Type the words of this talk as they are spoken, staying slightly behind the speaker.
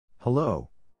Hello.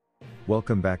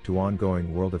 Welcome back to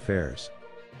Ongoing World Affairs.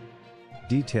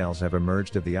 Details have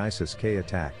emerged of the ISIS-K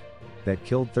attack that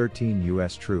killed 13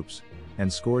 U.S. troops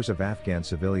and scores of Afghan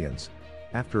civilians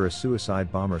after a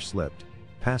suicide bomber slipped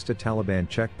past a Taliban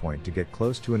checkpoint to get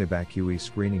close to an evacuee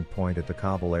screening point at the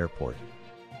Kabul airport.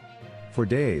 For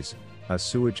days, a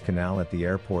sewage canal at the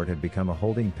airport had become a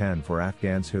holding pen for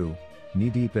Afghans who,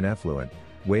 knee-deep in effluent,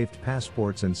 waved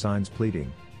passports and signs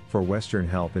pleading for Western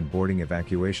help in boarding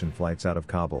evacuation flights out of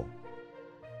Kabul.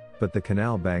 But the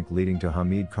canal bank leading to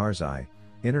Hamid Karzai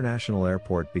International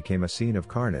Airport became a scene of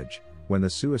carnage when the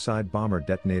suicide bomber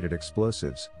detonated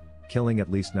explosives, killing at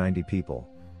least 90 people.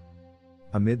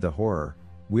 Amid the horror,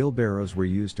 wheelbarrows were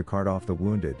used to cart off the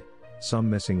wounded, some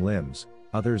missing limbs,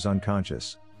 others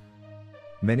unconscious.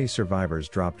 Many survivors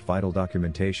dropped vital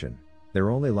documentation,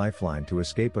 their only lifeline to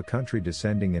escape a country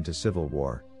descending into civil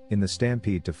war, in the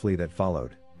stampede to flee that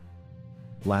followed.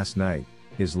 Last night,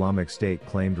 Islamic State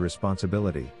claimed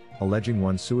responsibility, alleging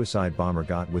one suicide bomber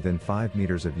got within 5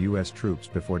 meters of U.S. troops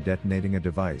before detonating a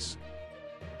device.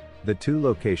 The two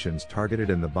locations targeted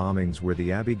in the bombings were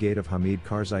the Abbey Gate of Hamid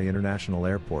Karzai International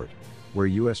Airport, where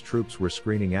U.S. troops were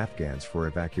screening Afghans for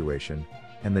evacuation,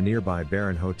 and the nearby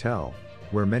Baron Hotel,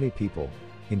 where many people,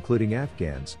 including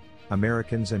Afghans,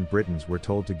 Americans and Britons were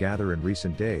told to gather in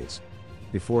recent days,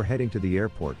 before heading to the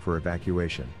airport for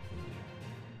evacuation.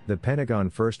 The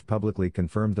Pentagon first publicly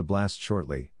confirmed the blast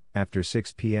shortly after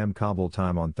 6 p.m. Kabul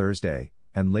time on Thursday,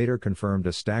 and later confirmed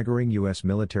a staggering U.S.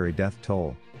 military death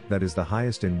toll that is the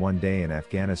highest in one day in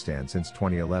Afghanistan since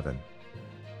 2011.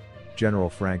 General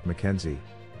Frank McKenzie,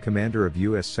 commander of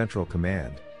U.S. Central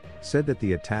Command, said that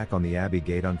the attack on the Abbey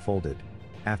Gate unfolded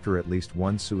after at least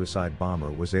one suicide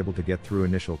bomber was able to get through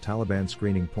initial Taliban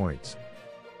screening points.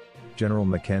 General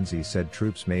McKenzie said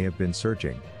troops may have been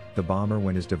searching the bomber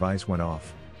when his device went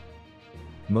off.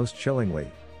 Most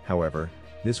chillingly, however,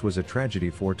 this was a tragedy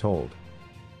foretold.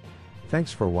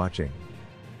 Thanks for watching.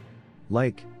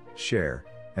 Like, share,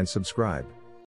 and subscribe.